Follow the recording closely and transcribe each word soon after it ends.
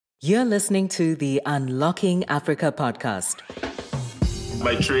You're listening to the Unlocking Africa podcast.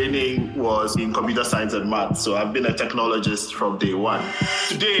 My training was in computer science and math, so I've been a technologist from day one.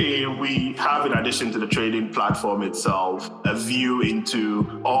 Today, we have, in addition to the trading platform itself, a view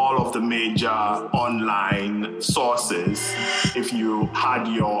into all of the major online sources. If you had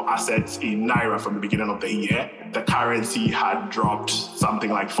your assets in Naira from the beginning of the year, the currency had dropped something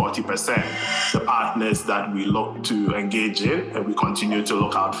like 40%. The partners that we look to engage in, and we continue to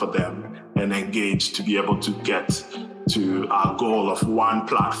look out for them and engage to be able to get to our goal of one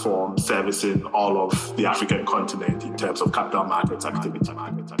platform servicing all of the African continent in terms of capital markets activity.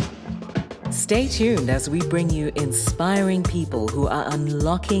 Stay tuned as we bring you inspiring people who are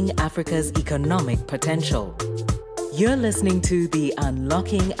unlocking Africa's economic potential. You're listening to the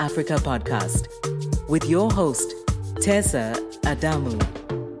Unlocking Africa podcast with your host, Tessa Adamu.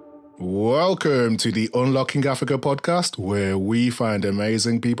 Welcome to the Unlocking Africa podcast, where we find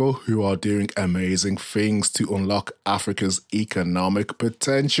amazing people who are doing amazing things to unlock Africa's economic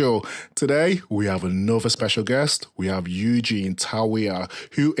potential. Today, we have another special guest. We have Eugene Tawiah,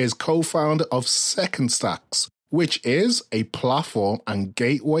 who is co-founder of SecondSTAX, which is a platform and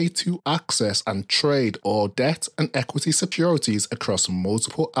gateway to access and trade all debt and equity securities across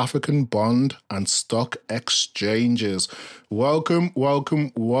multiple African bond and stock exchanges. Welcome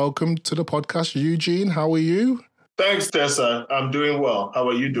to the podcast, Eugene. How are you? Thanks, Tessa. I'm doing well. How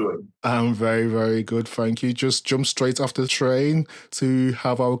are you doing? I'm very, very good. Thank you. Just jumped straight off the train to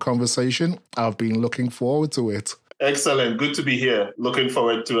have our conversation. I've been looking forward to it. Excellent. Good to be here. Looking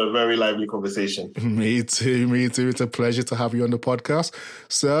forward to a very lively conversation. Me too. It's a pleasure to have you on the podcast.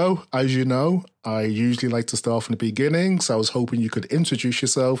 So, as you know, I usually like to start from the beginning. So I was hoping you could introduce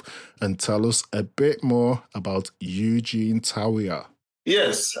yourself and tell us a bit more about Eugene Tawiah.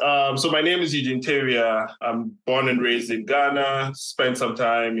 Yes. So my name is Eugene Tawiah. I'm born and raised in Ghana, spent some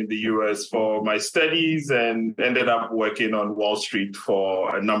time in the US for my studies and ended up working on Wall Street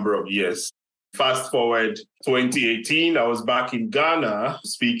for a number of years. Fast forward 2018, I was back in Ghana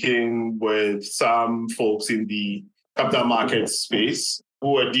speaking with some folks in the capital markets space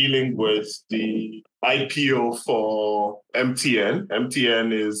who were dealing with the IPO for MTN.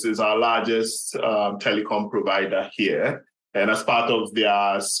 MTN is our largest telecom provider here. And as part of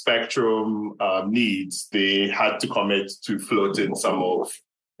their spectrum needs, they had to commit to floating some of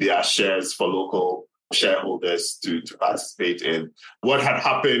their shares for local shareholders to participate in. What had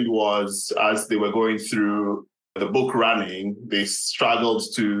happened was, as they were going through the book running, they struggled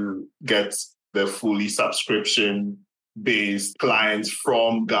to get the fully subscription-based clients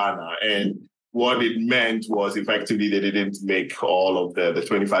from Ghana. And what it meant was effectively they didn't make all of the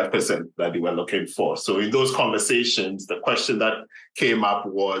 25% that they were looking for. So in those conversations, the question that came up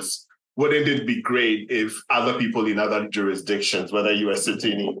was, wouldn't it be great if other people in other jurisdictions, whether you were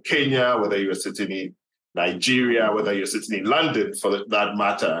sitting in Kenya, whether you were sitting in Nigeria, whether you're sitting in London, for that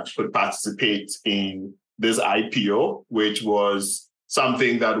matter, could participate in this IPO, which was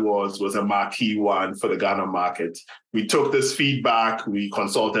something that was a marquee one for the Ghana market. We took this feedback, we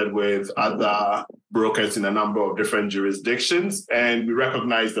consulted with other brokers in a number of different jurisdictions, and we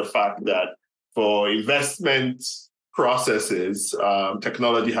recognized the fact that for investment processes,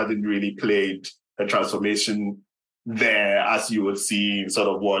 technology hadn't really played a transformation there, as you would see sort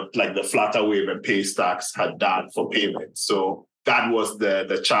of what like the Flutterwave and PayStax had done for payments. So that was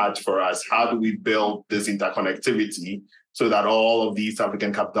the charge for us. How do we build this interconnectivity so that all of these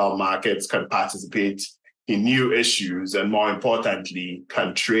African capital markets can participate in new issues and, more importantly,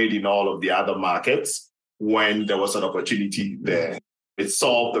 can trade in all of the other markets when there was an opportunity there? It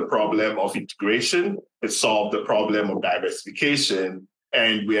solved the problem of integration. It solved the problem of diversification.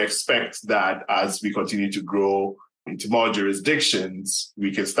 And we expect that as we continue to grow into more jurisdictions,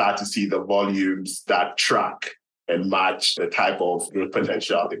 we can start to see the volumes that track and match the type of growth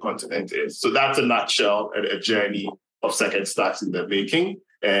potential the continent is. So that's a nutshell, a journey of SecondSTAX in the making.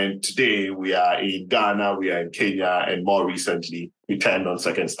 And today we are in Ghana, we are in Kenya, and more recently, we turned on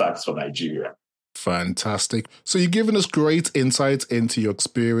SecondSTAX for Nigeria. Fantastic. So you've given us great insight into your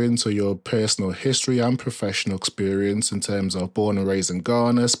experience or your personal history and professional experience in terms of born and raised in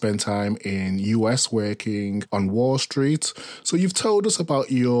Ghana, spent time in US working on Wall Street. So you've told us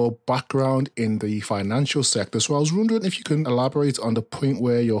about your background in the financial sector. So I was wondering if you can elaborate on the point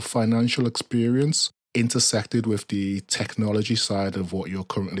where your financial experience intersected with the technology side of what you're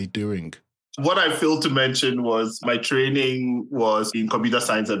currently doing. What I failed to mention was my training was in computer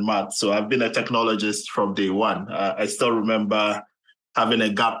science and math. So I've been a technologist from day one. I still remember having a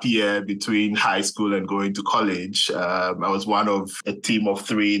gap year between high school and going to college. I was one of a team of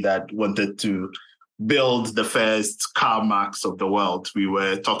three that wanted to build the first car marks of the world, we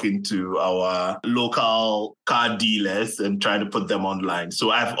were talking to our local car dealers and trying to put them online.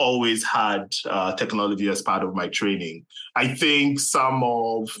 So I've always had technology as part of my training. I think some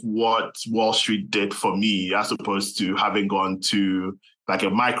of what Wall Street did for me, as opposed to having gone to like a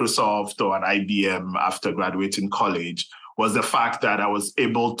Microsoft or an IBM after graduating college, was the fact that I was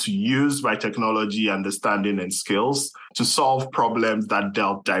able to use my technology understanding and skills to solve problems that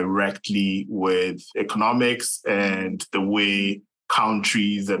dealt directly with economics and the way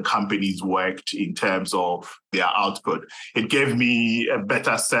countries and companies worked in terms of their output. It gave me a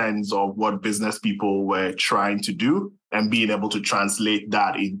better sense of what business people were trying to do and being able to translate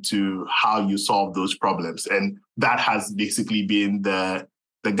that into how you solve those problems. And that has basically been the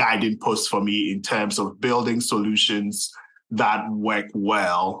guiding post for me in terms of building solutions that work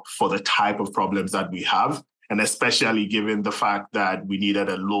well for the type of problems that we have. And especially given the fact that we needed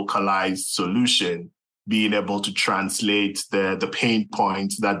a localized solution, being able to translate the pain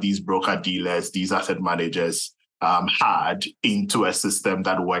points that these broker dealers, these asset managers had into a system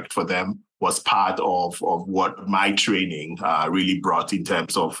that worked for them was part of what my training really brought in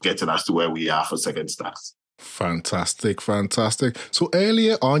terms of getting us to where we are for SecondSTAX. Fantastic. So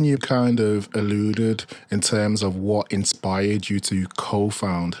earlier on, you kind of alluded in terms of what inspired you to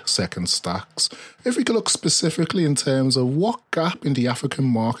co-found SecondSTAX. If we could look specifically in terms of what gap in the African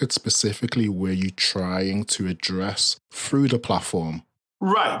market specifically were you trying to address through the platform?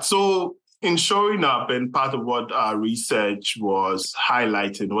 Right. So in showing up, and part of what our research was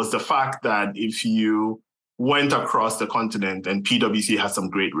highlighting was the fact that if you went across the continent, and PwC has some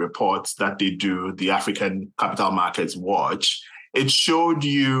great reports that they do, the African Capital Markets Watch, it showed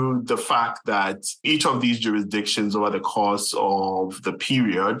you the fact that each of these jurisdictions over the course of the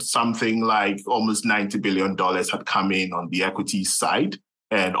period, something like almost $90 billion had come in on the equity side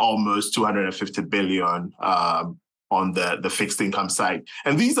and almost $250 billion on the fixed income side.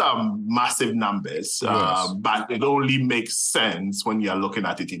 And these are massive numbers, yes. But it only makes sense when you're looking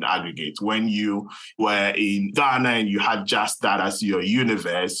at it in aggregate. When you were in Ghana and you had just that as your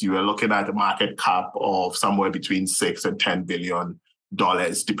universe, you were looking at a market cap of somewhere between $6 and $10 billion,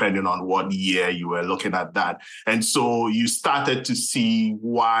 depending on what year you were looking at that. And so you started to see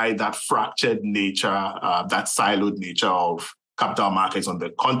why that fractured nature, that siloed nature of capital markets on the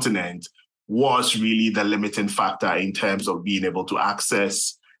continent was really the limiting factor in terms of being able to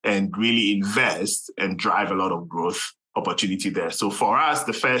access and really invest and drive a lot of growth opportunity there. So for us,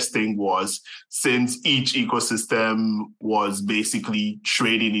 the first thing was, since each ecosystem was basically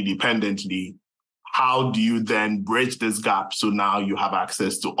trading independently, how do you then bridge this gap so now you have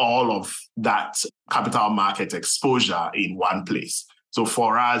access to all of that capital market exposure in one place? So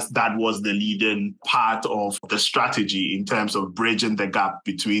for us, that was the leading part of the strategy in terms of bridging the gap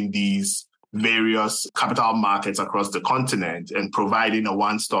between these various capital markets across the continent and providing a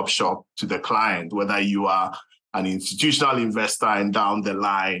one-stop shop to the client, whether you are an institutional investor and down the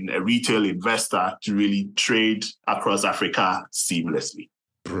line, a retail investor, to really trade across Africa seamlessly.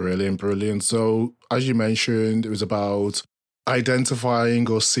 Brilliant. So as you mentioned, it was about identifying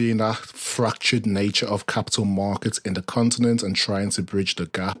or seeing that fractured nature of capital markets in the continent and trying to bridge the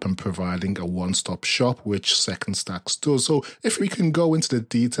gap and providing a one-stop shop, which SecondSTAX does. So if we can go into the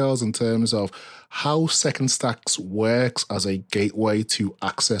details in terms of how SecondSTAX works as a gateway to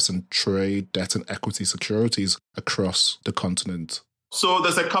access and trade debt and equity securities across the continent. So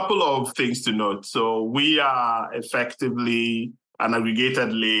there's a couple of things to note. So we are effectively an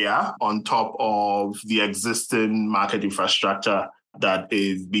aggregated layer on top of the existing market infrastructure that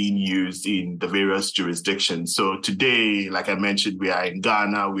is being used in the various jurisdictions. So today, like I mentioned, we are in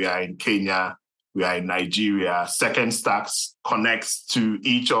Ghana, we are in Kenya, we are in Nigeria. SecondSTAX connects to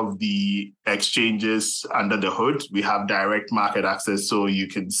each of the exchanges under the hood. We have direct market access, so you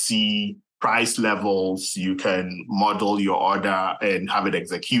can see price levels, you can model your order and have it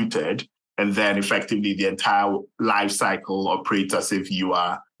executed. And then effectively the entire life cycle operates as if you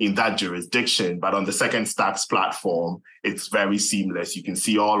are in that jurisdiction. But on the SecondSTAX platform, it's very seamless. You can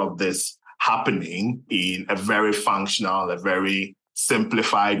see all of this happening in a very functional, a very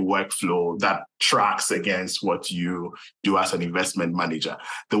simplified workflow that tracks against what you do as an investment manager.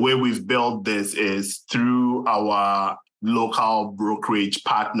 The way we've built this is through our local brokerage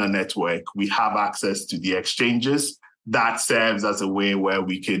partner network. We have access to the exchanges. That serves as a way where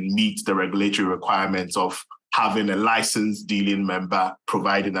we can meet the regulatory requirements of having a licensed dealing member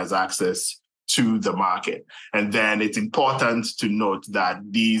providing us access to the market. And then it's important to note that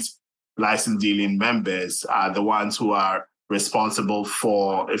these licensed dealing members are the ones who are responsible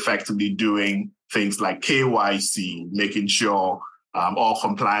for effectively doing things like KYC, making sure all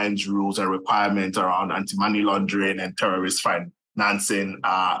compliance rules and requirements around anti-money laundering and terrorist financing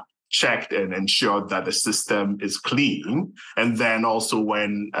are checked and ensured that the system is clean. And then also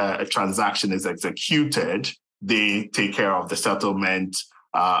when a transaction is executed, they take care of the settlement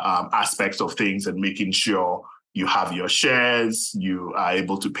aspects of things and making sure you have your shares, you are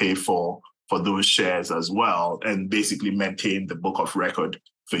able to pay for those shares as well, and basically maintain the book of record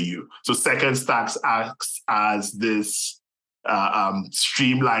for you. So SecondSTAX acts as this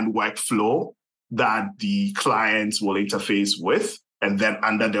streamlined workflow that the clients will interface with. And then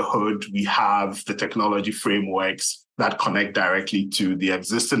under the hood, we have the technology frameworks that connect directly to the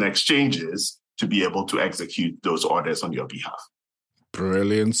existing exchanges to be able to execute those orders on your behalf.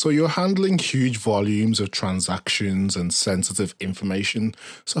 Brilliant. So you're handling huge volumes of transactions and sensitive information.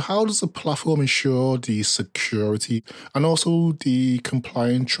 So how does the platform ensure the security and also the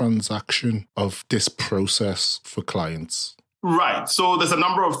compliant transaction of this process for clients? Right. So there's a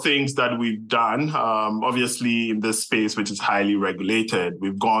number of things that we've done. Obviously, in this space, which is highly regulated,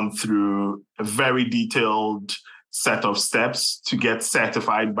 we've gone through a very detailed set of steps to get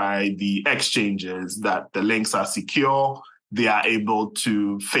certified by the exchanges that the links are secure. They are able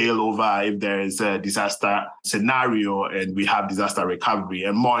to fail over if there is a disaster scenario, and we have disaster recovery.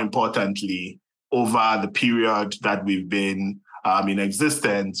 And more importantly, over the period that we've been in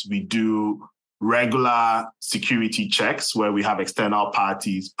existence, we do regular security checks where we have external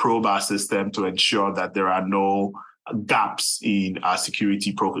parties probe our system to ensure that there are no gaps in our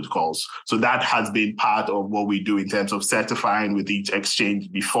security protocols. So that has been part of what we do in terms of certifying with each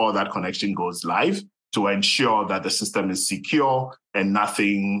exchange before that connection goes live, to ensure that the system is secure and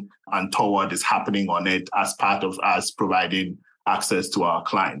nothing untoward is happening on it as part of us providing access to our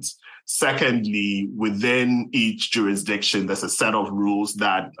clients. Secondly, within each jurisdiction, there's a set of rules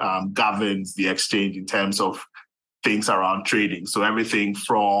that governs the exchange in terms of things around trading. So everything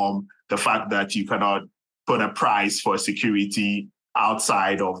from the fact that you cannot put a price for security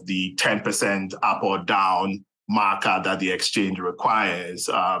outside of the 10% up or down marker that the exchange requires,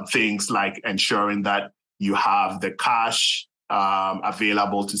 things like ensuring that you have the cash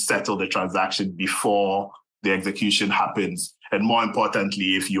available to settle the transaction before the execution happens. And more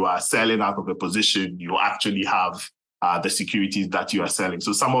importantly, if you are selling out of a position, you actually have the securities that you are selling.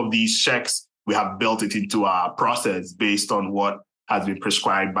 So some of these checks, we have built it into our process based on what has been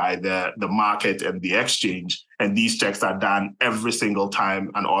prescribed by the market and the exchange. And these checks are done every single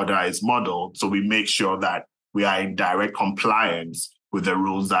time an order is modeled. So we make sure that we are in direct compliance with the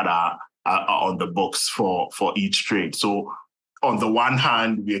rules that are on the books for each trade. So on the one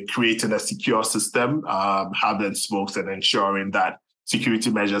hand, we are creating a secure system, hub and spokes, and ensuring that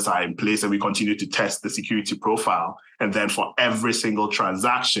security measures are in place, and we continue to test the security profile. And then for every single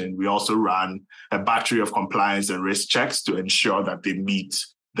transaction, we also run a battery of compliance and risk checks to ensure that they meet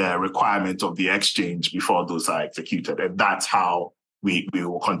the requirements of the exchange before those are executed. And that's how we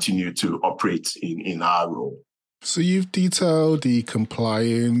will continue to operate in our role. So you've detailed the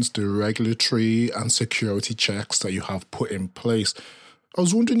compliance, the regulatory and security checks that you have put in place. I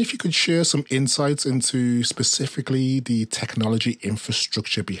was wondering if you could share some insights into specifically the technology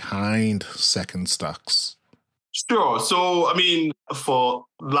infrastructure behind SecondSTAX. Sure. So, I mean, for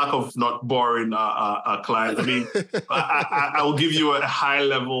lack of not boring our clients, I mean, I will give you a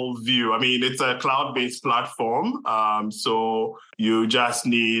high-level view. I mean, it's a cloud-based platform. So you just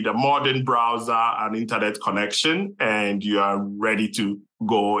need a modern browser and internet connection, and you are ready to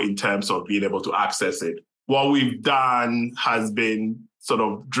go in terms of being able to access it. What we've done has been sort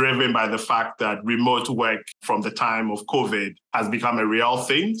of driven by the fact that remote work from the time of COVID has become a real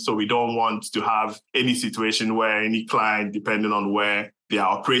thing. So we don't want to have any situation where any client, depending on where they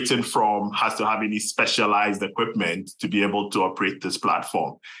are operating from, has to have any specialized equipment to be able to operate this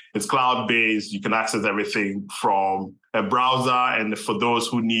platform. It's cloud-based. You can access everything from a browser. And for those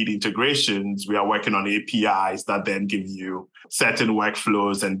who need integrations, we are working on APIs that then give you certain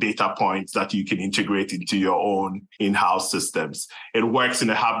workflows and data points that you can integrate into your own in-house systems. It works in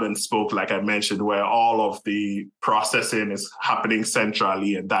a hub and spoke, like I mentioned, where all of the processing is happening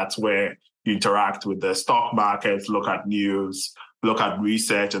centrally. And that's where you interact with the stock markets, look at news, look at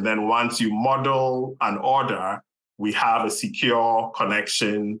research. And then once you model an order, we have a secure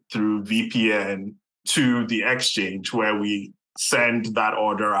connection through VPN to the exchange where we send that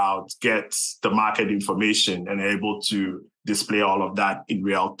order out, get the market information, and are able to display all of that in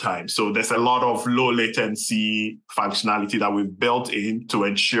real time. So there's a lot of low latency functionality that we've built in to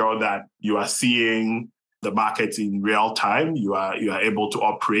ensure that you are seeing the market in real time. You are able to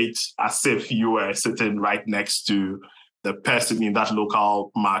operate as if you were sitting right next to the person in that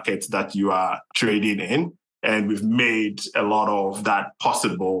local market that you are trading in. And we've made a lot of that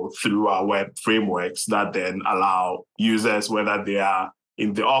possible through our web frameworks that then allow users, whether they are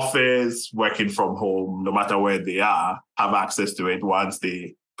in the office, working from home, no matter where they are, have access to it once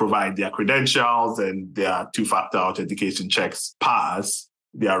they provide their credentials and their two-factor authentication checks pass.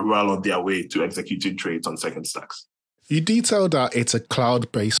 They are well on their way to executing trades on SecondSTAX. You detailed that it's a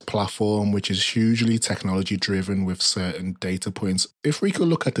cloud-based platform, which is hugely technology-driven with certain data points. If we could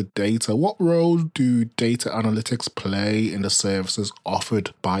look at the data, what role do data analytics play in the services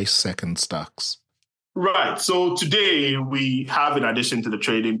offered by SecondSTAX? Right. So today we have, in addition to the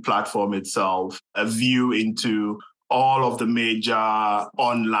trading platform itself, a view into all of the major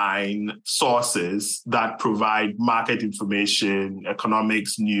online sources that provide market information,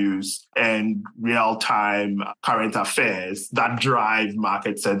 economics news, and real-time current affairs that drive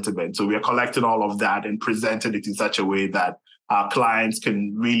market sentiment. So we are collecting all of that and presenting it in such a way that our clients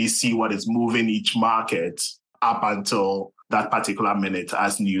can really see what is moving each market up until that particular minute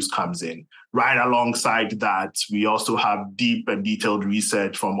as news comes in. Right alongside that, we also have deep and detailed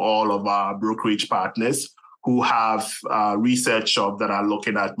research from all of our brokerage partners who have research shops that are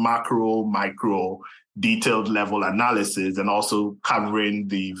looking at macro, micro, detailed level analysis and also covering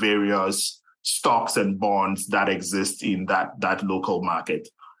the various stocks and bonds that exist in that local market.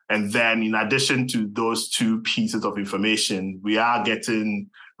 And then in addition to those two pieces of information, we are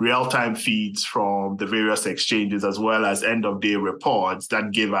getting real-time feeds from the various exchanges as well as end-of-day reports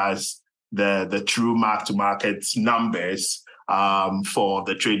that give us the true mark-to-market numbers for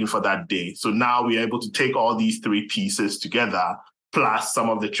the trading for that day. So now we're able to take all these three pieces together, plus some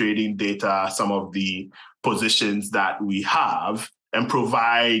of the trading data, some of the positions that we have, and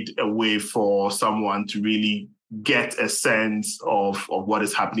provide a way for someone to really get a sense of what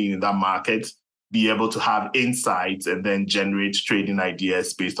is happening in that market, be able to have insights, and then generate trading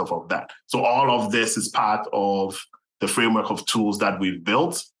ideas based off of that. So all of this is part of the framework of tools that we've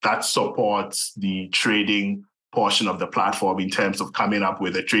built that supports the trading portion of the platform in terms of coming up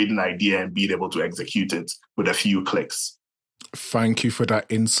with a trading idea and being able to execute it with a few clicks. Thank you for that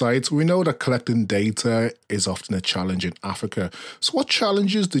insight. We know that collecting data is often a challenge in Africa. So what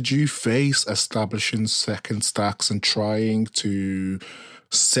challenges did you face establishing SecondSTAX and trying to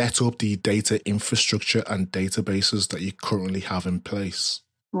set up the data infrastructure and databases that you currently have in place?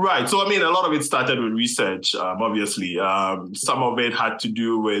 Right. So, a lot of it started with research, obviously. Some of it had to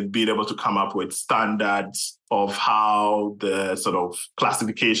do with being able to come up with standards of how the sort of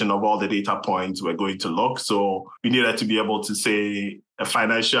classification of all the data points were going to look. So we needed to be able to say a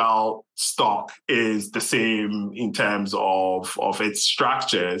financial stock is the same in terms of its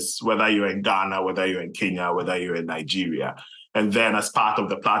structures, whether you're in Ghana, whether you're in Kenya, whether you're in Nigeria. And then as part of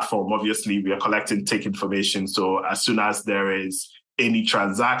the platform, obviously, we are collecting tick information. So as soon as there is any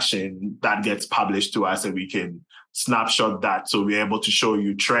transaction that gets published to us and we can snapshot that. So we're able to show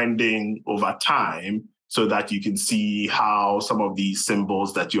you trending over time so that you can see how some of these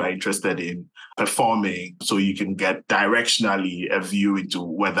symbols that you are interested in performing. So you can get directionally a view into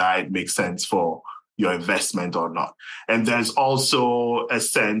whether it makes sense for your investment or not. And there's also a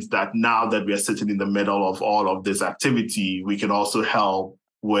sense that now that we are sitting in the middle of all of this activity, we can also help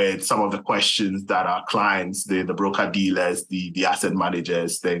with some of the questions that our clients, the broker dealers, the asset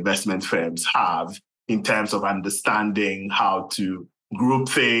managers, the investment firms have in terms of understanding how to group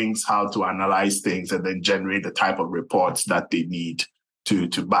things, how to analyze things, and then generate the type of reports that they need to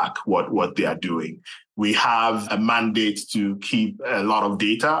back what they are doing. We have a mandate to keep a lot of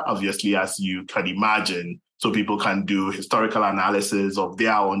data, obviously, as you can imagine, so people can do historical analysis of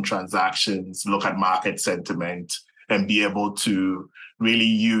their own transactions, look at market sentiment, and be able to really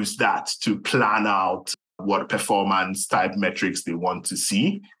use that to plan out what performance type metrics they want to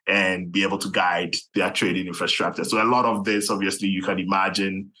see and be able to guide their trading infrastructure. So a lot of this, obviously, you can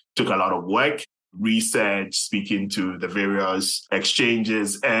imagine, took a lot of work, research, speaking to the various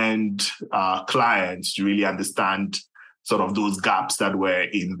exchanges and clients to really understand sort of those gaps that were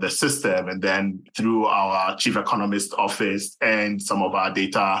in the system. And then through our chief economist office and some of our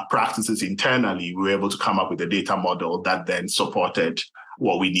data practices internally, we were able to come up with a data model that then supported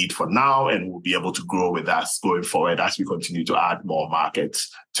what we need for now and will be able to grow with us going forward as we continue to add more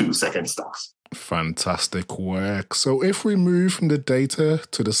markets to SecondSTAX. Fantastic work. So if we move from the data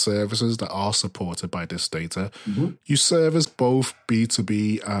to the services that are supported by this data, you service both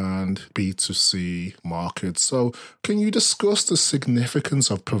B2B and B2C markets. So can you discuss the significance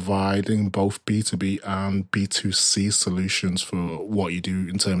of providing both B2B and B2C solutions for what you do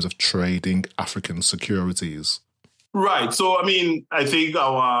in terms of trading African securities? Right. So, I think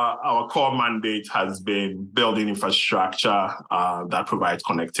our core mandate has been building infrastructure that provides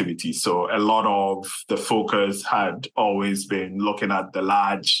connectivity. So a lot of the focus had always been looking at the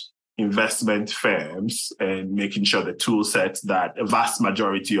large investment firms and making sure the tool set that a vast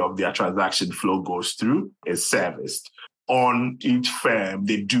majority of their transaction flow goes through is serviced. On each firm,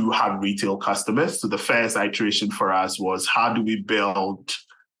 they do have retail customers. So the first iteration for us was, how do we build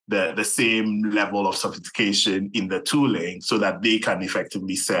the same level of sophistication in the tooling so that they can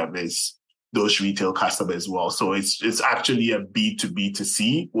effectively service those retail customers as well. So it's actually a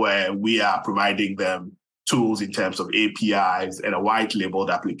B2B2C, where we are providing them tools in terms of APIs and a white labeled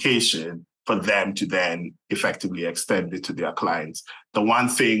application for them to then effectively extend it to their clients. The one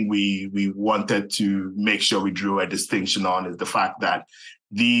thing we wanted to make sure we drew a distinction on is the fact that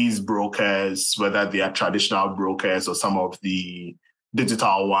these brokers, whether they are traditional brokers or some of the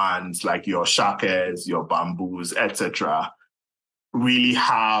digital ones like your Shakers, your Bamboos, etc., really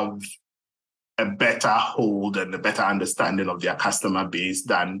have a better hold and a better understanding of their customer base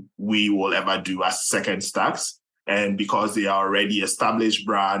than we will ever do as SecondSTAX. And because they are already established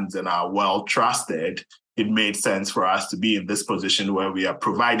brands and are well trusted, it made sense for us to be in this position where we are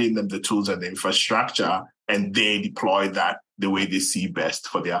providing them the tools and the infrastructure, and they deploy that the way they see best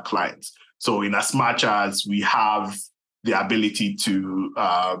for their clients. So in as much as we have the ability to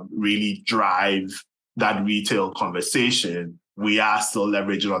really drive that retail conversation, we are still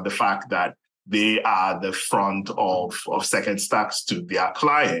leveraging on the fact that they are the front of SecondSTAX to their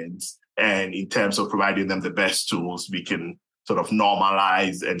clients. And in terms of providing them the best tools, we can sort of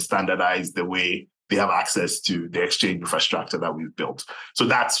normalize and standardize the way they have access to the exchange infrastructure that we've built. So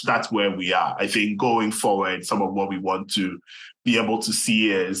that's where we are. I think going forward, some of what we want to be able to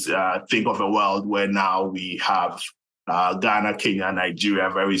see is think of a world where now we have Ghana, Kenya, Nigeria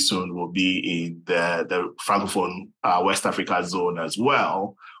very soon will be in the Francophone West Africa zone as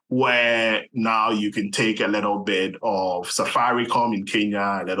well, where now you can take a little bit of Safaricom in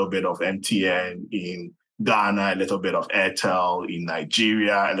Kenya, a little bit of MTN in Ghana, a little bit of Airtel in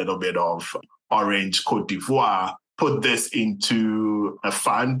Nigeria, a little bit of Orange Cote d'Ivoire, put this into a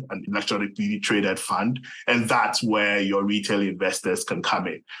fund, an electronically traded fund, and that's where your retail investors can come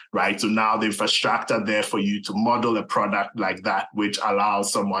in, right? So now the infrastructure there for you to model a product like that, which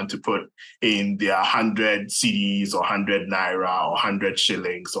allows someone to put in their 100 CDs or 100 Naira or 100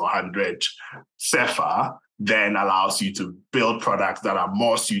 shillings or 100 CFA, then allows you to build products that are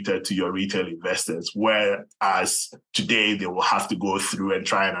more suited to your retail investors, whereas today they will have to go through and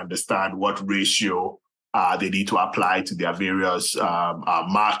try and understand what ratio they need to apply to their various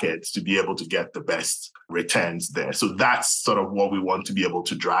markets to be able to get the best returns there. So that's sort of what we want to be able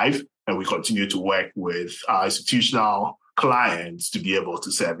to drive. And we continue to work with our institutional clients to be able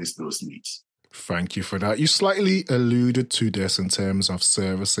to service those needs. Thank you for that. You slightly alluded to this in terms of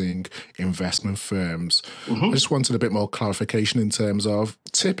servicing investment firms. Mm-hmm. I just wanted a bit more clarification in terms of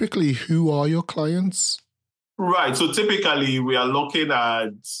typically who are your clients? Right. So typically we are looking at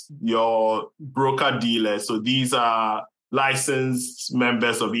your broker dealers. So these are licensed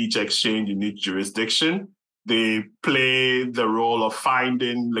members of each exchange in each jurisdiction. They play the role of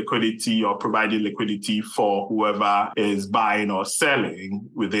finding liquidity or providing liquidity for whoever is buying or selling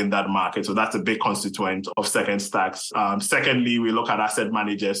within that market. So that's a big constituent of SecondSTAX. Secondly, we look at asset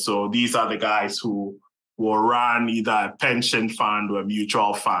managers. So these are the guys who will run either a pension fund or a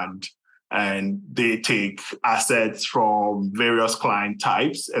mutual fund, and they take assets from various client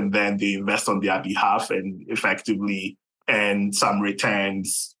types and then they invest on their behalf and effectively earn some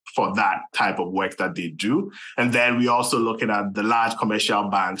returns for that type of work that they do. And then we're also looking at the large commercial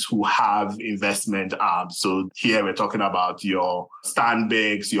banks who have investment arms. So here we're talking about your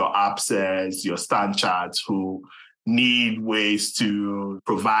Stanbics, your Absas, your Stancharts, who need ways to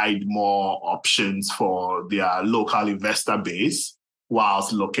provide more options for their local investor base,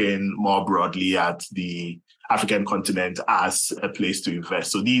 whilst looking more broadly at the African continent as a place to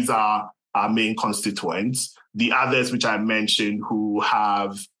invest. So these are our main constituents. The others, which I mentioned, who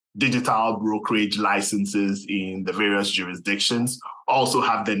have digital brokerage licenses in the various jurisdictions, also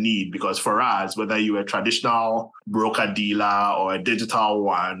have the need, because for us, whether you're a traditional broker-dealer or a digital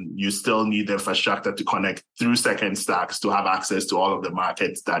one, you still need the infrastructure to connect through SecondSTAX to have access to all of the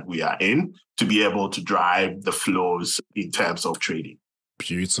markets that we are in, to be able to drive the flows in terms of trading.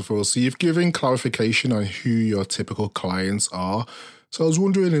 Beautiful. So you've given clarification on who your typical clients are. So I was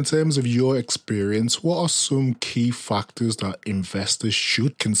wondering, in terms of your experience, what are some key factors that investors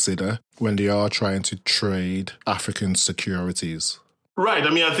should consider when they are trying to trade African securities? Right. I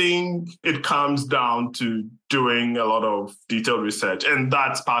mean, I think it comes down to doing a lot of detailed research. And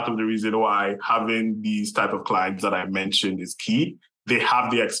that's part of the reason why having these type of clients that I mentioned is key. They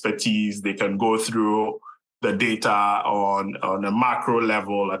have the expertise. They can go through the data on a macro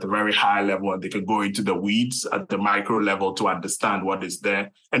level, at a very high level, and they can go into the weeds at the micro level to understand what is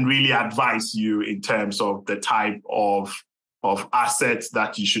there and really advise you in terms of the type of assets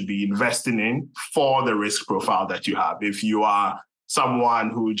that you should be investing in for the risk profile that you have. If you are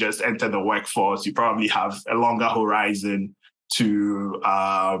someone who just entered the workforce, you probably have a longer horizon to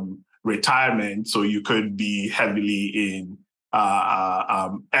retirement. So you could be heavily in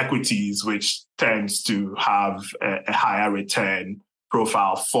equities, which tends to have a higher return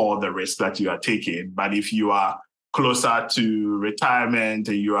profile for the risk that you are taking. But if you are closer to retirement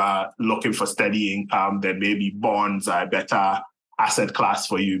and you are looking for steady income, then maybe bonds are a better asset class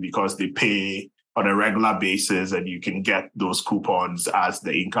for you because they pay on a regular basis and you can get those coupons as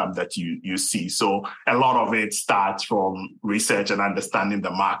the income that you see. So a lot of it starts from research and understanding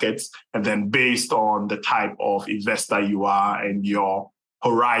the markets. And then based on the type of investor you are and your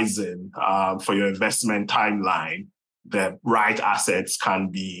horizon for your investment timeline, the right assets can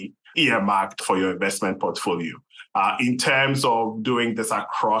be earmarked for your investment portfolio. In terms of doing this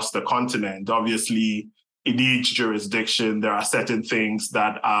across the continent, obviously, in each jurisdiction, there are certain things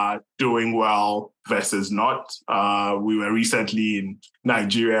that are doing well versus not. We were recently in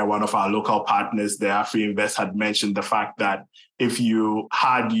Nigeria. One of our local partners there, AfriInvest, had mentioned the fact that if you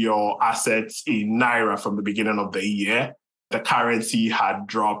had your assets in Naira from the beginning of the year, the currency had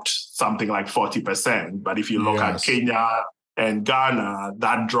dropped something like 40%. But if you look at Kenya and Ghana,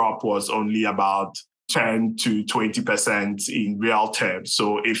 that drop was only about 10 to 20% in real terms.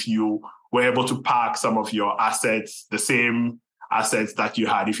 So if you were able to park some of your assets, the same assets that you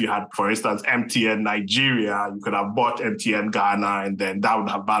had, if you had, for instance, MTN Nigeria, you could have bought MTN Ghana, and then that would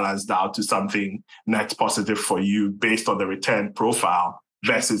have balanced out to something net positive for you based on the return profile,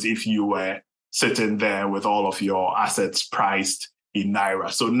 versus if you were sitting there with all of your assets priced in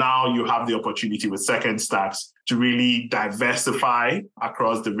Naira. So now you have the opportunity with SecondSTAX to really diversify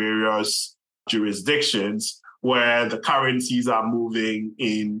across the various jurisdictions where the currencies are moving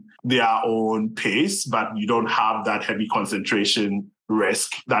in their own pace, but you don't have that heavy concentration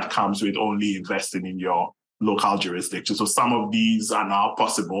risk that comes with only investing in your local jurisdiction. So some of these are now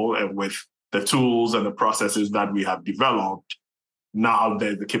possible, and with the tools and the processes that we have developed, now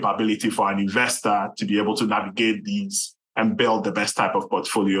there's the capability for an investor to be able to navigate these and build the best type of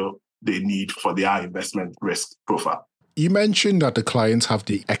portfolio they need for their investment risk profile. You mentioned that the clients have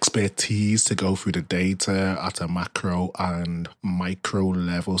the expertise to go through the data at a macro and micro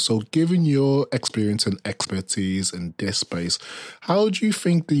level. So given your experience and expertise in this space, how do you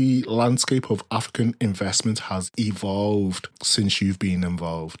think the landscape of African investment has evolved since you've been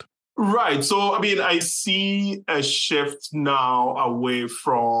involved? Right. So, I mean, I see a shift now away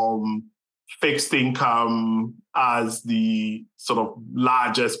from fixed income as the sort of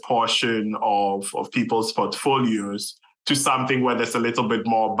largest portion of people's portfolios to something where there's a little bit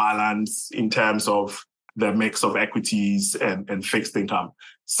more balance in terms of the mix of equities and fixed income.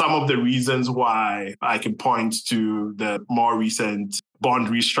 Some of the reasons why I can point to the more recent bond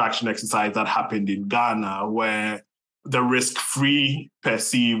restructuring exercise that happened in Ghana, where the risk-free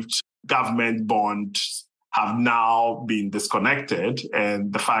perceived government bonds have now been disconnected.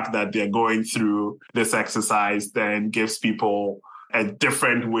 And the fact that they're going through this exercise then gives people a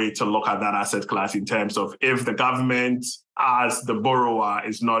different way to look at that asset class in terms of if the government, as the borrower,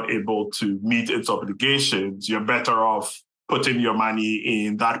 is not able to meet its obligations, you're better off putting your money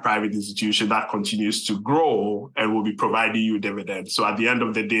in that private institution that continues to grow and will be providing you dividends. So at the end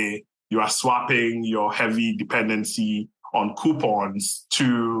of the day, you are swapping your heavy dependency on coupons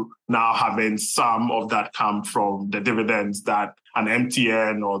to now having some of that come from the dividends that an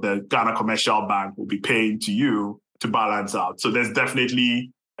MTN or the Ghana Commercial Bank will be paying to you to balance out. So there's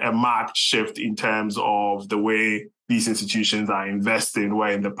definitely a marked shift in terms of the way these institutions are investing,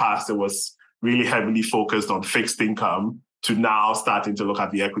 where in the past it was really heavily focused on fixed income to now starting to look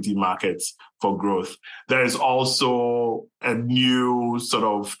at the equity markets for growth. There is also a new sort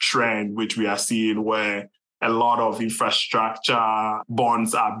of trend which we are seeing where a lot of infrastructure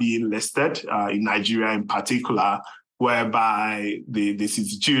bonds are being listed, in Nigeria in particular, whereby these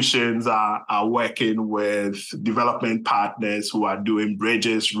institutions are working with development partners who are doing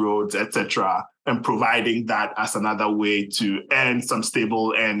bridges, roads, etc., and providing that as another way to earn some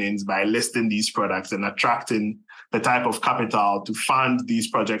stable earnings by listing these products and attracting the type of capital to fund these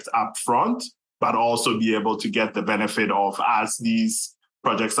projects up front, but also be able to get the benefit of as these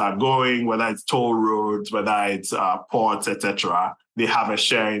projects are going, whether it's toll roads, whether it's ports, etc., they have a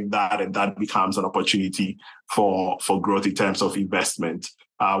share in that, and that becomes an opportunity for growth in terms of investment.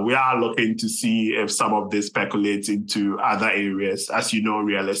 We are looking to see if some of this percolates into other areas. As you know,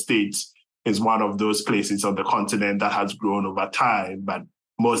 real estate is one of those places on the continent that has grown over time, but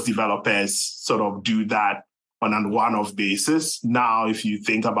most developers sort of do that on a one-off basis. Now, if you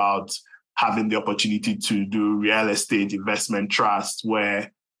think about having the opportunity to do real estate investment trust,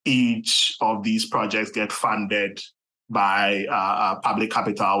 where each of these projects get funded by public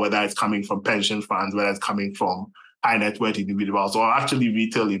capital, whether it's coming from pension funds, whether it's coming from high net worth individuals, or actually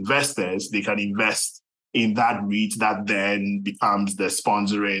retail investors, they can invest in that REIT that then becomes the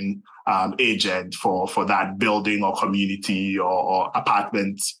sponsoring agent for that building or community or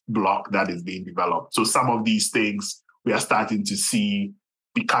apartment block that is being developed. So some of these things we are starting to see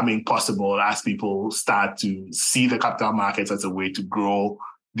becoming possible as people start to see the capital markets as a way to grow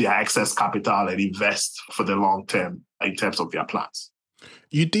their excess capital and invest for the long term in terms of their plans.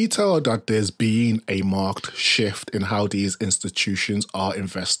 You detailed that there's been a marked shift in how these institutions are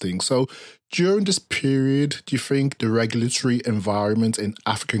investing. So during this period, do you think the regulatory environment in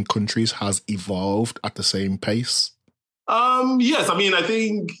African countries has evolved at the same pace? Yes, I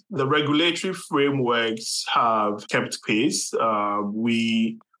think the regulatory frameworks have kept pace.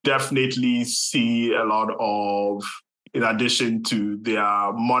 We definitely see a lot of, in addition to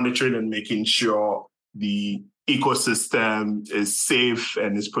their monitoring and making sure the ecosystem is safe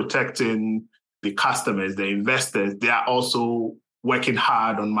and is protecting the customers, the investors, they are also working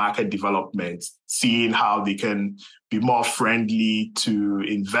hard on market development, seeing how they can be more friendly to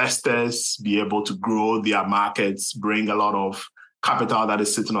investors, be able to grow their markets, bring a lot of capital that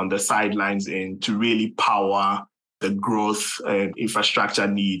is sitting on the sidelines in to really power the growth and infrastructure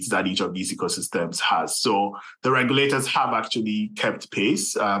needs that each of these ecosystems has. So the regulators have actually kept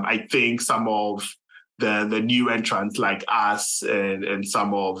pace. I think some of the new entrants like us and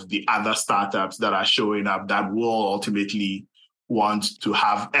some of the other startups that are showing up that will ultimately want to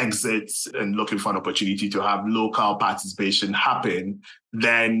have exits and looking for an opportunity to have local participation happen,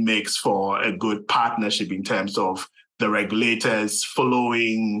 then makes for a good partnership in terms of the regulators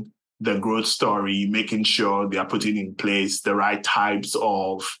following the growth story, making sure they are putting in place the right types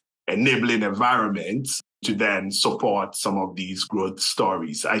of enabling environments to then support some of these growth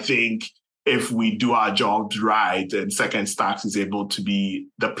stories. I think if we do our jobs right and SecondSTAX is able to be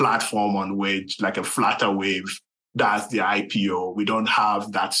the platform on which, like a Flutterwave, does the IPO, we don't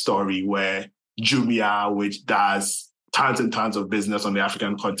have that story where Jumia, which does tons and tons of business on the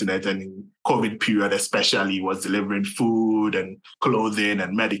African continent and in COVID period especially was delivering food and clothing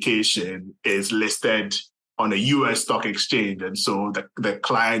and medication, is listed on a US stock exchange. And so the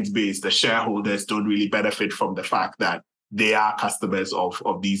client base, the shareholders don't really benefit from the fact that they are customers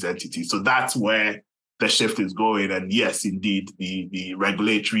of these entities. So that's where the shift is going. And yes, indeed, the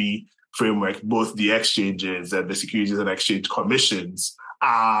regulatory framework, both the exchanges and the Securities and Exchange Commissions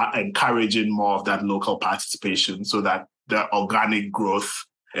are encouraging more of that local participation so that the organic growth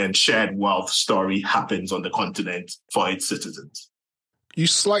and shared wealth story happens on the continent for its citizens. You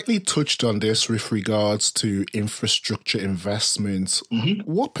slightly touched on this with regards to infrastructure investments. Mm-hmm.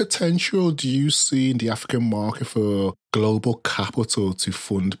 What potential do you see in the African market for global capital to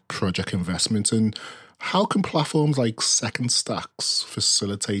fund project investments? And how can platforms like SecondSTAX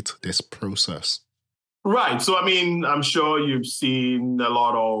facilitate this process? Right. So, I'm sure you've seen a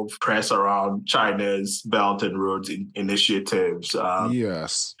lot of press around China's Belt and Roads initiatives.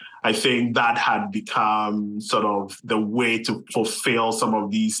 Yes. I think that had become sort of the way to fulfill some of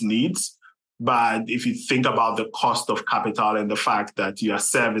these needs. But if you think about the cost of capital and the fact that you are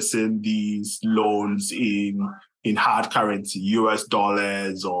servicing these loans in hard currency, US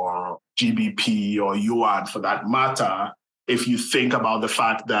dollars or GBP or yuan for that matter, if you think about the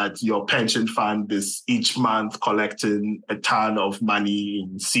fact that your pension fund is each month collecting a ton of money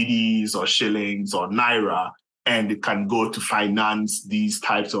in CDs or shillings or naira, and it can go to finance these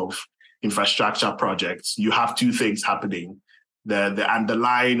types of infrastructure projects, you have two things happening. The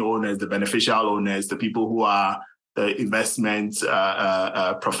underlying owners, the beneficial owners, the people who are the investment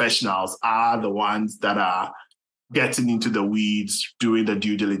professionals are the ones that are getting into the weeds, doing the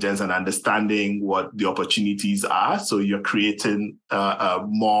due diligence and understanding what the opportunities are. So you're creating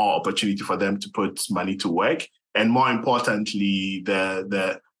more opportunity for them to put money to work. And more importantly,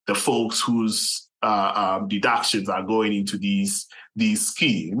 the folks whose deductions are going into these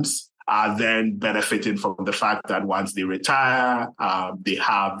schemes are then benefiting from the fact that once they retire, they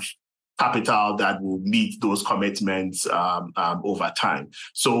have capital that will meet those commitments over time.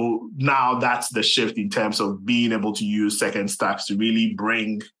 So now that's the shift in terms of being able to use SecondSTAX to really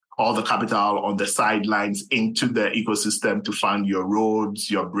bring all the capital on the sidelines into the ecosystem to fund your roads,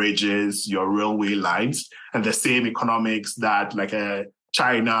 your bridges, your railway lines, and the same economics that like a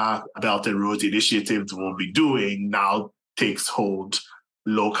China Belt and Road Initiative will be doing now takes hold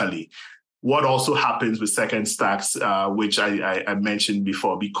locally. What also happens with SecondSTAX, which I mentioned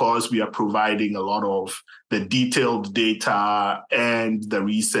before, because we are providing a lot of the detailed data and the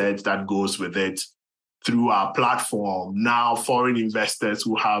research that goes with it through our platform, now foreign investors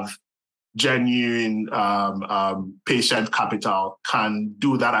who have genuine patient capital can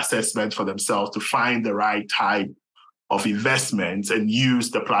do that assessment for themselves to find the right type of investments and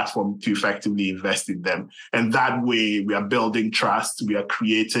use the platform to effectively invest in them. And that way, we are building trust. We are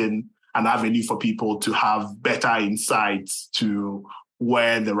creating an avenue for people to have better insights to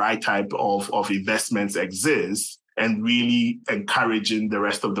where the right type of investments exist, and really encouraging the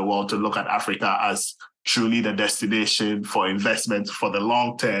rest of the world to look at Africa as truly the destination for investment for the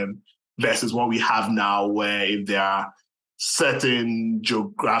long term versus what we have now, where if there are certain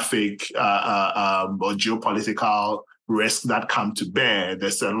geographic or geopolitical risks that come to bear,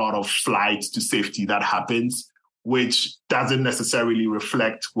 there's a lot of flight to safety that happens, which doesn't necessarily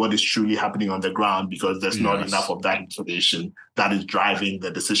reflect what is truly happening on the ground, because there's not enough of that information that is driving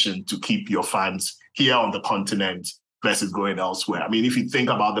the decision to keep your funds here on the continent versus going elsewhere. I mean, if you think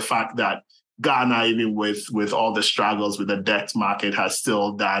about the fact that Ghana, even with all the struggles with the debt market, has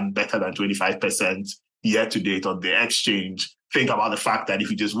still done better than 25% year to date on the exchange, think about the fact that if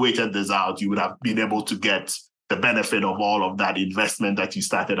you just waited this out, you would have been able to get the benefit of all of that investment that you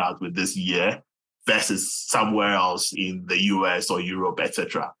started out with this year versus somewhere else in the US or Europe,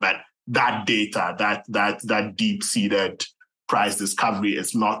 etc. But that data, that deep-seated price discovery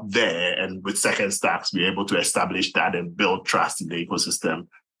is not there. And with SecondSTAX, we're able to establish that and build trust in the ecosystem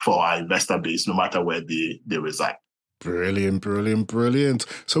for our investor base, no matter where they reside. Brilliant, brilliant, brilliant.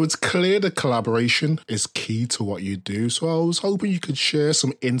 So it's clear that collaboration is key to what you do. So I was hoping you could share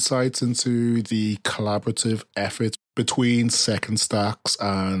some insights into the collaborative effort between SecondSTAX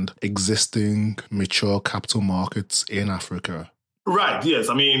and existing mature capital markets in Africa. Right, yes.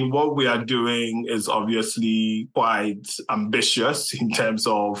 I mean, what we are doing is obviously quite ambitious in terms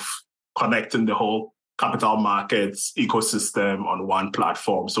of connecting the whole capital markets ecosystem on one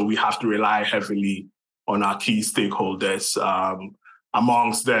platform. So we have to rely heavily on our key stakeholders,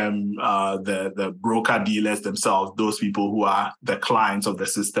 amongst them, the broker dealers themselves, those people who are the clients of the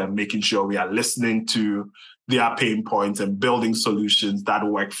system, making sure we are listening to their pain points and building solutions that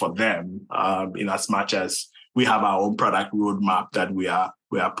work for them, in as much as we have our own product roadmap that we are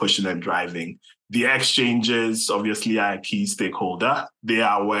pushing and driving. The exchanges obviously are a key stakeholder. They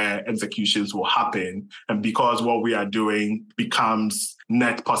are where executions will happen. And because what we are doing becomes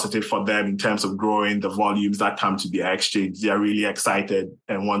net positive for them in terms of growing the volumes that come to the exchange, they are really excited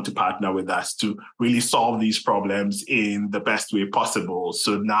and want to partner with us to really solve these problems in the best way possible.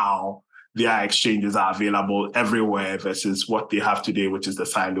 So now their exchanges are available everywhere versus what they have today, which is the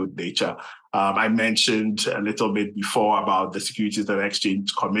siloed nature. I mentioned a little bit before about the Securities and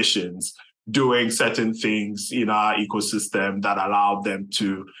Exchange Commissions doing certain things in our ecosystem that allow them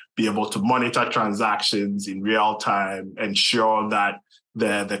to be able to monitor transactions in real time, ensure that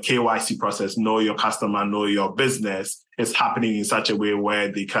the KYC process, know your customer, know your business, is happening in such a way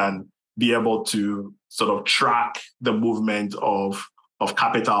where they can be able to sort of track the movement of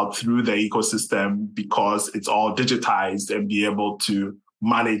capital through the ecosystem because it's all digitized, and be able to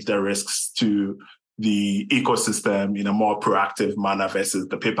manage the risks to the ecosystem in a more proactive manner versus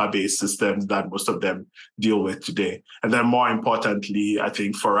the paper-based systems that most of them deal with today. And then more importantly, I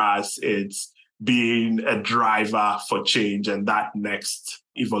think for us, it's being a driver for change and that next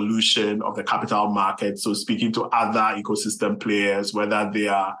evolution of the capital market. So speaking to other ecosystem players, whether they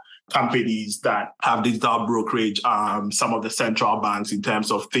are companies that have digital brokerage arms, some of the central banks, in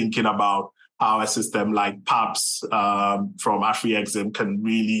terms of thinking about how a system like PAPS from AfriExim can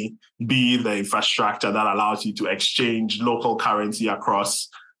really be the infrastructure that allows you to exchange local currency across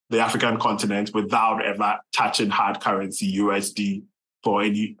the African continent without ever touching hard currency, USD, for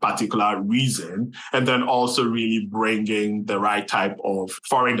any particular reason. And then also really bringing the right type of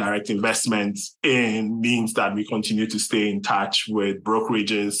foreign direct investments in means that we continue to stay in touch with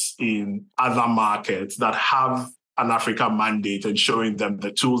brokerages in other markets that have an African mandate, and showing them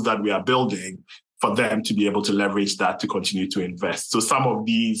the tools that we are building for them to be able to leverage that to continue to invest. So some of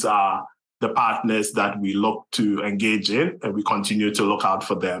these are the partners that we look to engage in, and we continue to look out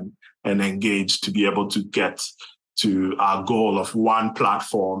for them and engage to be able to get to our goal of one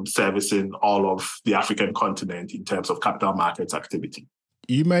platform servicing all of the African continent in terms of capital markets activity.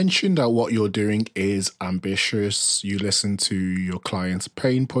 You mentioned that what you're doing is ambitious. You listen to your clients'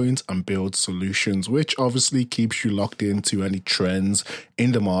 pain points and build solutions, which obviously keeps you locked into any trends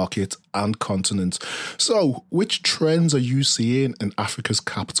in the market and continent. So, which trends are you seeing in Africa's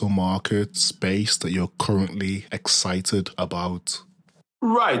capital market space that you're currently excited about?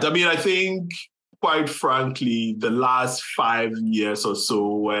 Right. I mean, I think, quite frankly, the last 5 years or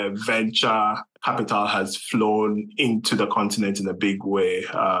so where venture capital has flown into the continent in a big way.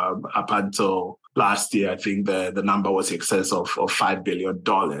 Up until last year, I think the number was in excess of $5 billion.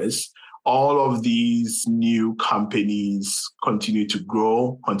 All of these new companies continue to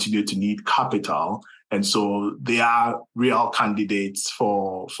grow, continue to need capital. And so they are real candidates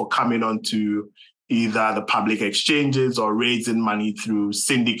for coming onto either the public exchanges or raising money through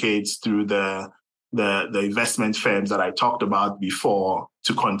syndicates, through the investment firms that I talked about before,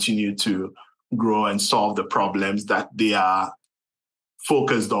 to continue to grow and solve the problems that they are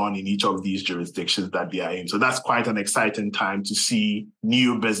focused on in each of these jurisdictions that they are in. So that's quite an exciting time to see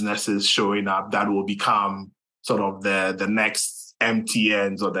new businesses showing up that will become sort of the next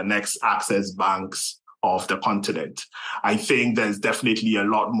MTNs or the next access banks of the continent. I think there's definitely a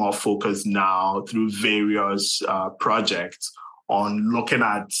lot more focus now through various projects on looking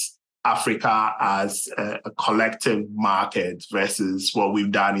at Africa as a collective market versus what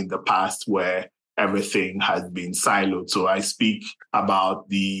we've done in the past where everything has been siloed. So I speak about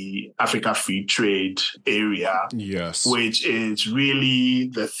the Africa Free Trade Area, yes, which is really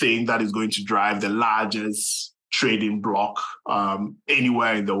the thing that is going to drive the largest trading bloc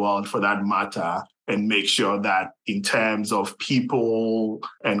anywhere in the world for that matter, and make sure that in terms of people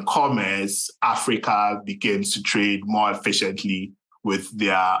and commerce, Africa begins to trade more efficiently with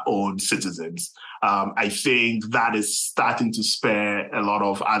their own citizens. I think that is starting to spur a lot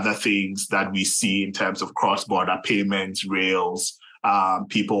of other things that we see in terms of cross-border payments, rails,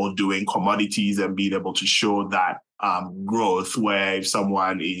 people doing commodities and being able to show that growth, where if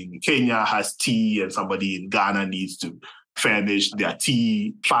someone in Kenya has tea and somebody in Ghana needs to furnish their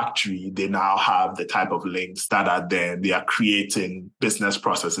tea factory, they now have the type of links that are there. They are creating business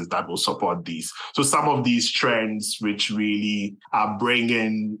processes that will support these. So some of these trends, which really are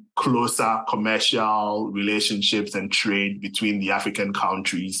bringing closer commercial relationships and trade between the African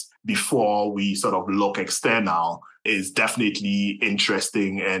countries before we sort of look external, is definitely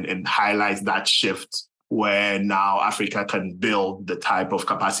interesting and highlights that shift where now Africa can build the type of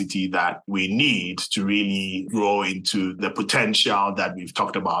capacity that we need to really grow into the potential that we've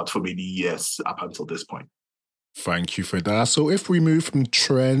talked about for many years up until this point. Thank you for that. So if we move from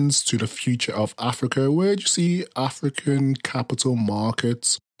trends to the future of Africa, where do you see African capital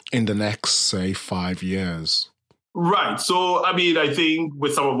markets in the next, say, 5 years? Right. So, I mean, I think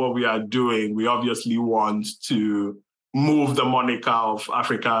with some of what we are doing, we obviously want to move the moniker of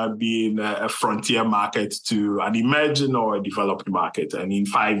Africa being a frontier market to an emerging or a developed market. And in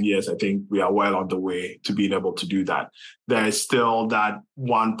 5 years, I think we are well on the way to being able to do that. There is still that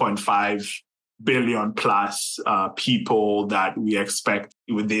 1.5 billion plus people that we expect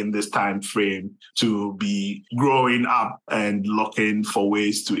within this time frame to be growing up and looking for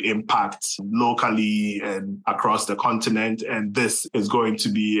ways to impact locally and across the continent. And this is going to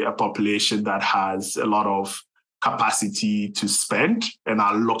be a population that has a lot of capacity to spend and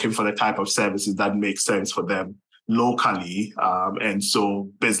are looking for the type of services that make sense for them locally. And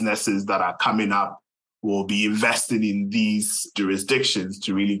so businesses that are coming up will be investing in these jurisdictions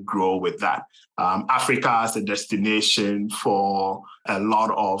to really grow with that. Africa as a destination for a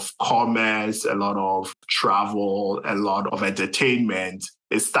lot of commerce, a lot of travel, a lot of entertainment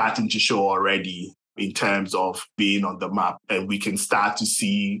is starting to show already in terms of being on the map. And we can start to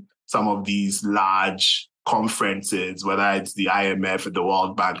see some of these large conferences, whether it's the IMF or the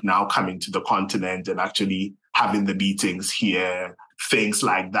World Bank, now coming to the continent and actually having the meetings here, things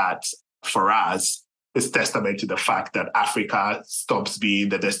like that. For us, is testament to the fact that Africa stops being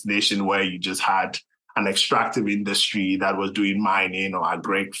the destination where you just had an extractive industry that was doing mining or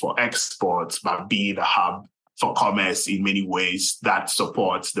agri for exports, but being a hub for commerce in many ways that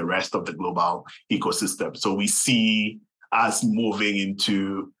supports the rest of the global ecosystem. So we see us moving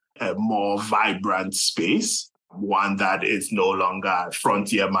into a more vibrant space, one that is no longer a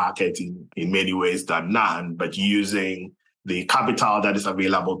frontier market in many ways than none, but using the capital that is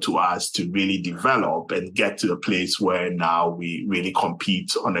available to us to really develop and get to a place where now we really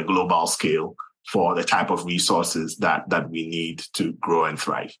compete on a global scale for the type of resources that we need to grow and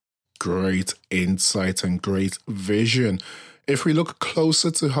thrive. Great insight and great vision. If we look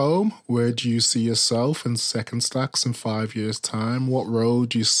closer to home, where do you see yourself and SecondSTAX in 5 years' time? What role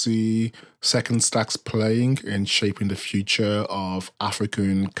do you see SecondSTAX playing in shaping the future of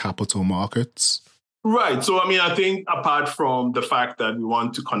African capital markets? Right. So, I think apart from the fact that we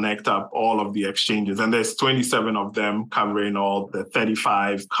want to connect up all of the exchanges, and there's 27 of them covering all the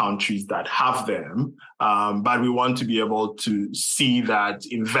 35 countries that have them, but we want to be able to see that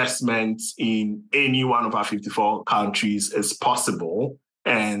investments in any one of our 54 countries is possible,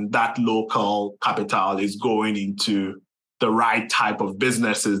 and that local capital is going into the right type of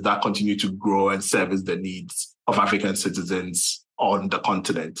businesses that continue to grow and service the needs of African citizens on the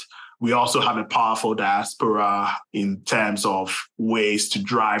continent. We also have a powerful diaspora in terms of ways to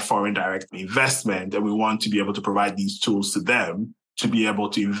drive foreign direct investment, and we want to be able to provide these tools to them to be able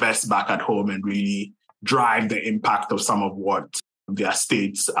to invest back at home and really drive the impact of some of what their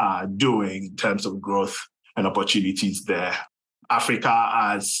states are doing in terms of growth and opportunities there. Africa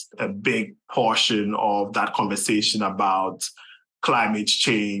has a big portion of that conversation about climate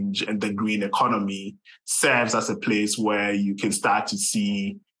change and the green economy, serves as a place where you can start to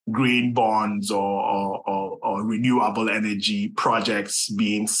see green bonds or renewable energy projects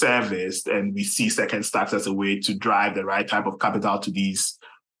being serviced. And we see SecondSTAX as a way to drive the right type of capital to these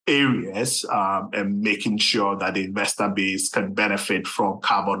areas and making sure that the investor base can benefit from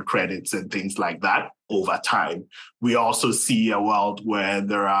carbon credits and things like that over time. We also see a world where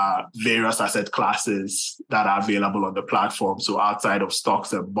there are various asset classes that are available on the platform. So outside of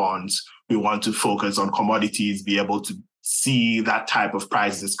stocks and bonds, we want to focus on commodities, be able to see that type of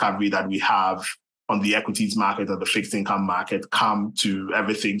price discovery that we have on the equities market or the fixed income market come to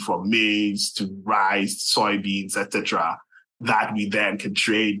everything from maize to rice, soybeans, etc., that we then can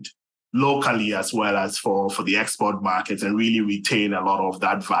trade locally as well as for the export markets and really retain a lot of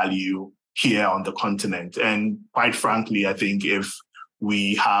that value here on the continent. And quite frankly, I think if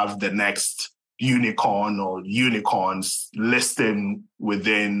we have the next unicorn or unicorns listing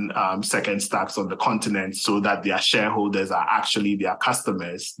within SecondSTAX on the continent so that their shareholders are actually their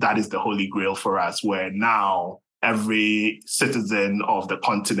customers, that is the holy grail for us, where now every citizen of the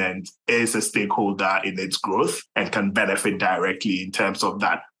continent is a stakeholder in its growth and can benefit directly in terms of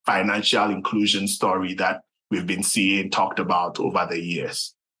that financial inclusion story that we've been seeing talked about over the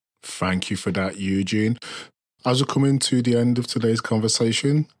years. Thank you for that, Eugene. As we come into the end of today's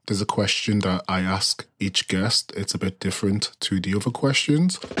conversation, there's a question that I ask each guest. It's a bit different to the other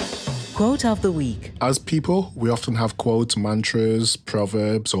questions. Quote of the week. As people, we often have quotes, mantras,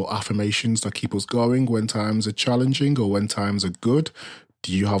 proverbs, or affirmations that keep us going when times are challenging or when times are good.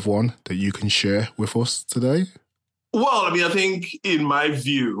 Do you have one that you can share with us today? Well, I think in my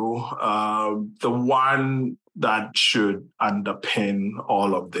view, the one that should underpin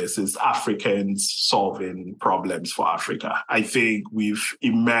all of this is Africans solving problems for Africa. I think we've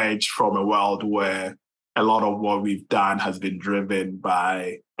emerged from a world where a lot of what we've done has been driven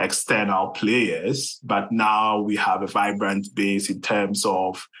by external players, but now we have a vibrant base in terms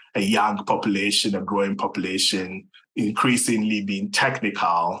of a young population, a growing population, increasingly being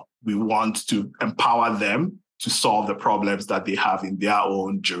technical. We want to empower them to solve the problems that they have in their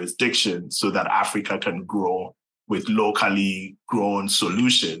own jurisdiction so that Africa can grow with locally grown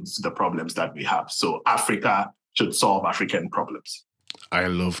solutions to the problems that we have. So Africa should solve African problems. I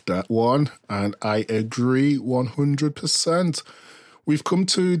love that one, and I agree 100%. We've come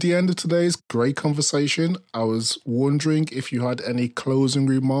to the end of today's great conversation. I was wondering if you had any closing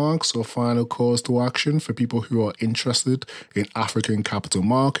remarks or final calls to action for people who are interested in African capital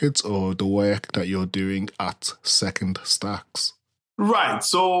markets or the work that you're doing at SecondSTAX. Right.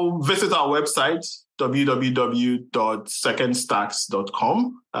 So visit our website,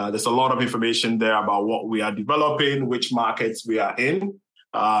 www.secondstax.com. There's a lot of information there about what we are developing, which markets we are in.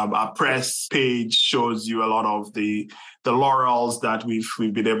 Our press page shows you a lot of the laurels that we've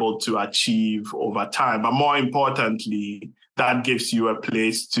been able to achieve over time. But more importantly, that gives you a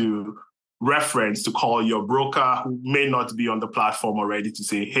place to reference, to call your broker who may not be on the platform already to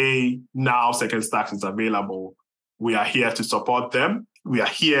say, hey, now SecondSTAX is available. We are here to support them. We are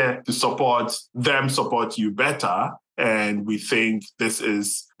here to support them, support you better. And we think this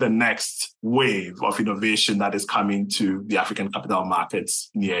is the next wave of innovation that is coming to the African capital markets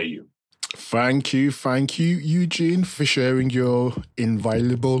near you. Thank you, Eugene, for sharing your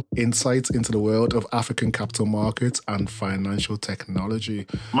invaluable insights into the world of African capital markets and financial technology.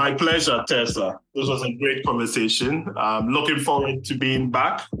 My pleasure, Tessa. This was a great conversation. Looking forward to being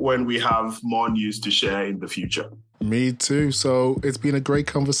back when we have more news to share in the future. Me too. So it's been a great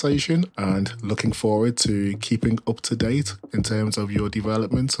conversation and looking forward to keeping up to date in terms of your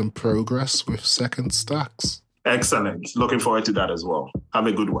developments and progress with SecondSTAX. Excellent. Looking forward to that as well. Have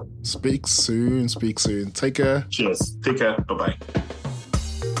a good one. Speak soon. Take care. Cheers. Take care. Bye-bye.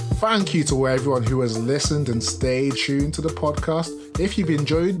 Thank you to everyone who has listened and stayed tuned to the podcast. If you've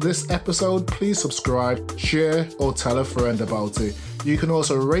enjoyed this episode, please subscribe, share, or tell a friend about it. You can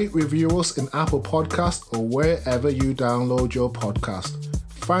also rate, review us in Apple Podcasts or wherever you download your podcast.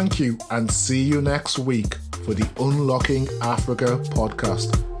 Thank you and see you next week for the Unlocking Africa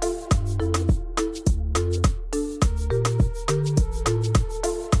podcast.